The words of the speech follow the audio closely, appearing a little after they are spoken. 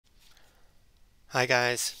Hi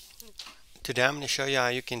guys, today I'm going to show you how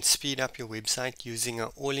you can speed up your website using an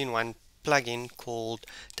all-in-one plugin called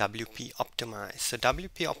WP Optimize. So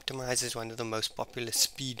WP Optimize is one of the most popular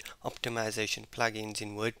speed optimization plugins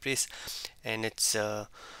in WordPress, and it's an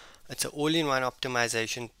all-in-one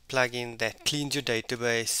optimization plugin that cleans your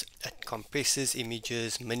database, it compresses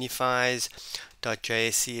images, minifies .js,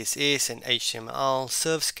 CSS and HTML,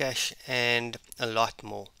 serves cache and a lot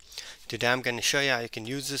more. Today I'm going to show you how you can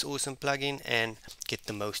use this awesome plugin and get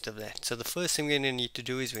the most of that. So the first thing we're going to need to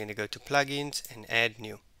do is we're going to go to plugins and add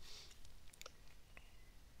new.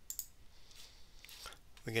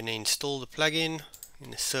 We're going to install the plugin. We're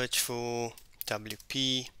going to search for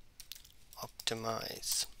WP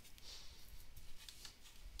Optimize.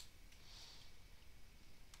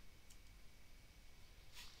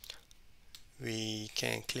 We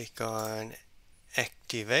can click on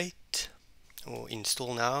activate or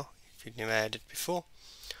install now if you've never had it before.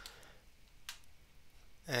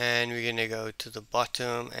 And we're going to go to the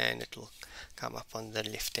bottom and it will come up on the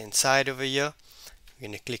left hand side over here. We're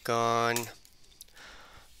going to click on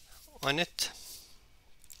it,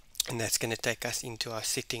 and that's going to take us into our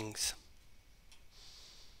settings.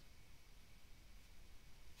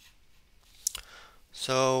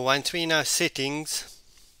 So once we're in our settings,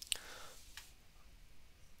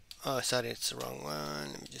 oh sorry, it's the wrong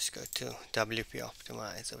one. Let me just go to WP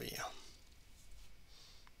Optimize over here.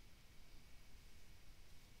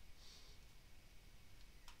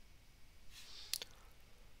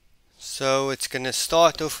 So it's going to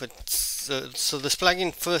start off with, so this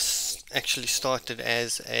plugin first actually started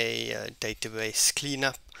as a database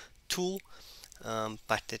cleanup tool,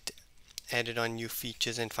 but it added on new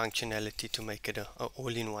features and functionality to make it a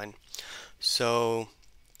all-in-one. So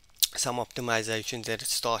some optimizations that it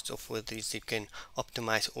starts off with is you can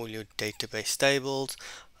optimize all your database tables.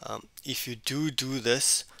 If you do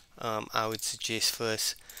this, I would suggest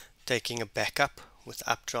first taking a backup with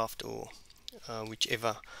Updraft or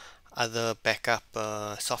whichever other backup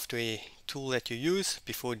software tool that you use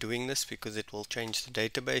before doing this, because it will change the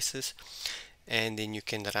databases, and then you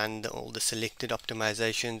can run all the selected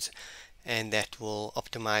optimizations and that will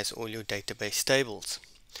optimize all your database tables.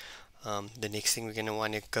 The next thing we're going to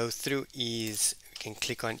want to go through is we can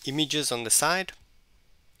click on images on the side,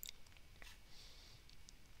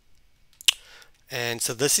 and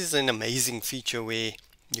so this is an amazing feature where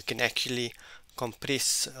you can actually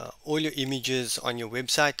compress all your images on your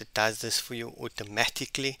website. It does this for you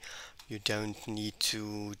automatically. You don't need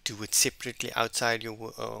to do it separately outside your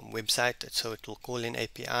website. So it will call an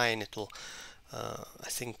API and it will I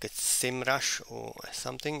think it's SEMrush or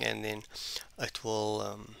something, and then it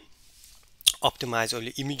will optimize all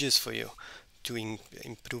your images for you to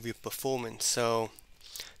improve your performance. So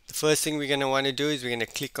the first thing we're going to want to do is we're going to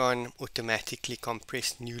click on automatically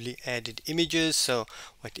compress newly added images. So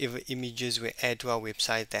whatever images we add to our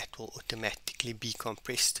website, that will automatically be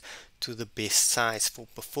compressed to the best size for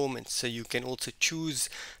performance. So you can also choose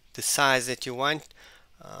the size that you want.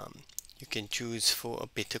 You can choose for a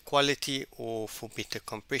better quality or for better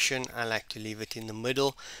compression. I like to leave it in the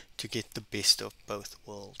middle to get the best of both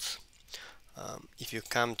worlds. If you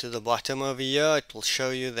come to the bottom over here, it will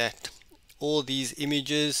show you that all these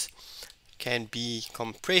images can be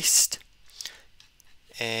compressed,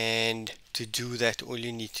 and to do that all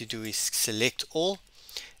you need to do is select all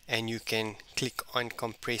and you can click on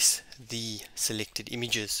compress the selected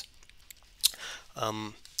images.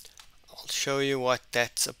 I'll show you what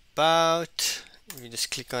that's about. You just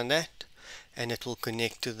click on that and it will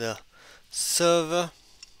connect to the server,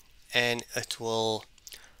 and it will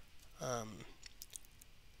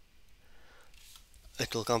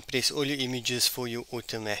compress all your images for you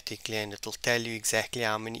automatically, and it will tell you exactly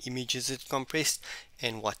how many images it compressed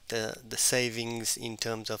and what the savings in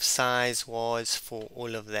terms of size was for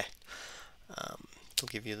all of that. It'll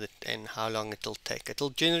give you and how long it'll take. It'll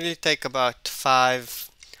generally take about five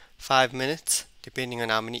minutes depending on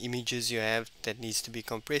how many images you have that needs to be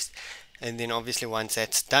compressed. And then obviously once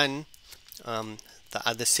that's done, the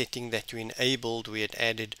other setting that you enabled, we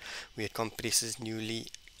had compresses newly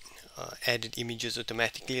added images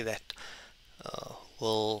automatically, that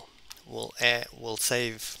will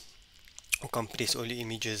save or compress all your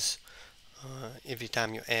images every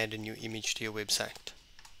time you add a new image to your website.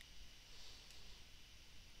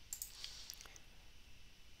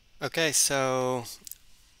 Okay, so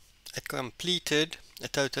it completed a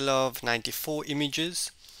total of 94 images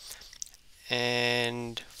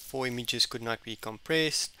and 4 images could not be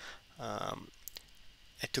compressed.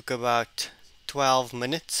 It took about 12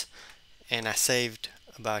 minutes and I saved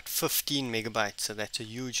about 15 megabytes, so that's a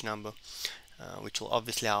huge number, which will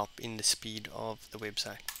obviously help in the speed of the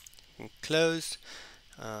website. can close.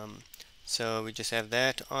 So we just have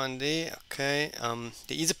that on there. Okay,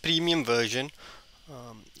 there is a premium version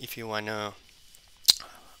if you want to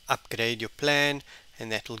upgrade your plan,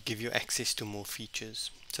 and that will give you access to more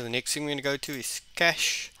features. So the next thing we're going to go to is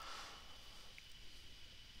cache,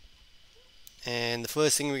 and the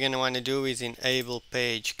first thing we're going to want to do is enable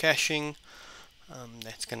page caching.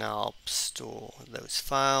 That's going to help store those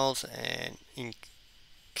files and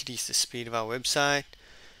increase the speed of our website.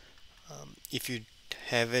 If you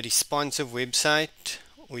have a responsive website,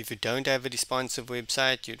 or if you don't have a responsive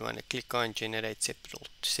website, you'd want to click on generate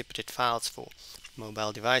separate files for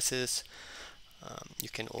mobile devices. You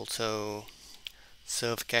can also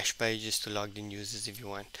serve cache pages to logged in users if you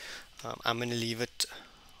want. I'm going to leave it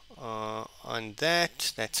on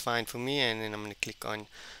that. That's fine for me, and then I'm going to click on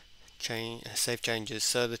save changes.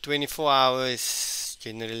 So the 24 hours is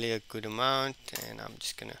generally a good amount, and I'm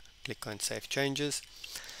just going to click on save changes.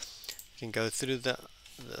 You can go through the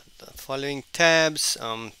following tabs.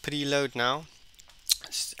 Preload now.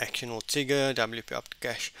 Action will trigger WP opt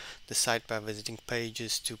cache the site by visiting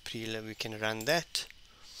pages to preload. We can run that.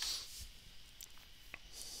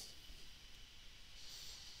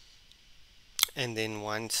 And then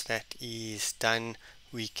once that is done,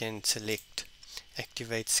 we can select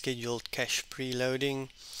activate scheduled cache preloading,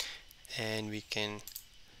 and we can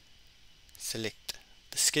select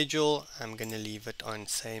the schedule. I'm going to leave it on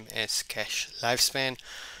same as cache lifespan,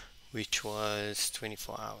 which was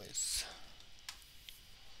 24 hours,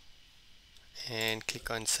 and click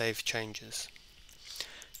on save changes.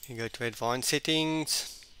 You go to advanced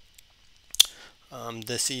settings.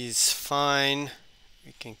 This is fine.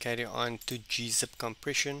 We can carry on to gzip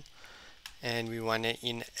compression, and we want to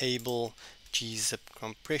enable gzip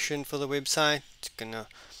compression for the website. It's gonna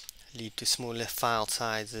lead to smaller file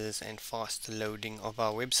sizes and faster loading of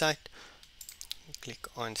our website. Click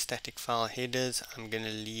on static file headers. I'm gonna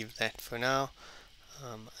leave that for now,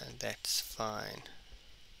 and that's fine.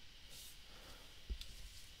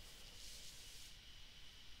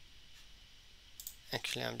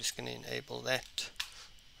 Actually, I'm just gonna enable that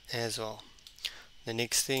as well. The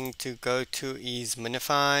next thing to go to is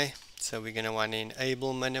minify. So we're going to want to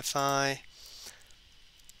enable minify,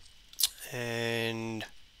 and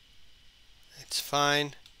it's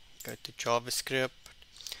fine. Go to JavaScript.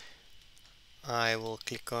 I will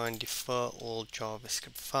click on defer all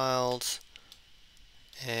JavaScript files,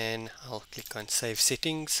 and I'll click on save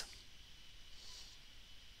settings.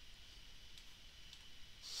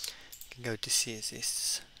 You can go to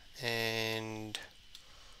CSS, and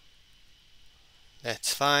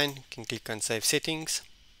that's fine. You can click on save settings.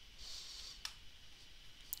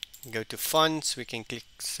 Go to fonts. We can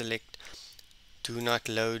select do not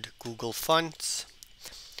load Google fonts,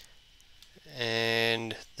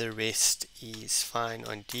 and the rest is fine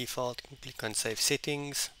on default. You can click on save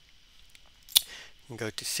settings. You can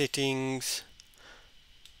go to settings.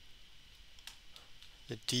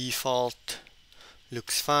 The default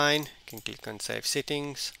looks fine. You can click on save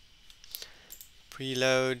settings.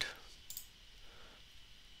 Preload.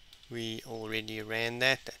 We already ran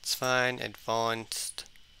that. That's fine. Advanced.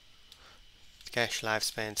 Cache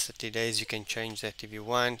lifespan 30 days. You can change that if you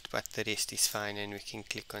want, but the rest is fine, and we can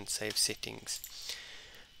click on save settings.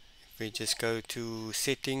 If we just go to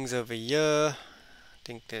settings over here, I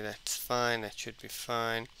think that's fine. That should be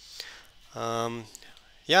fine.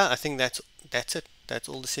 Yeah, I think that's it. That's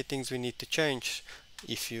all the settings we need to change.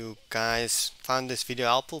 If you guys found this video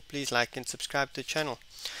helpful, please like and subscribe to the channel.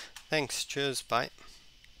 Thanks. Cheers. Bye.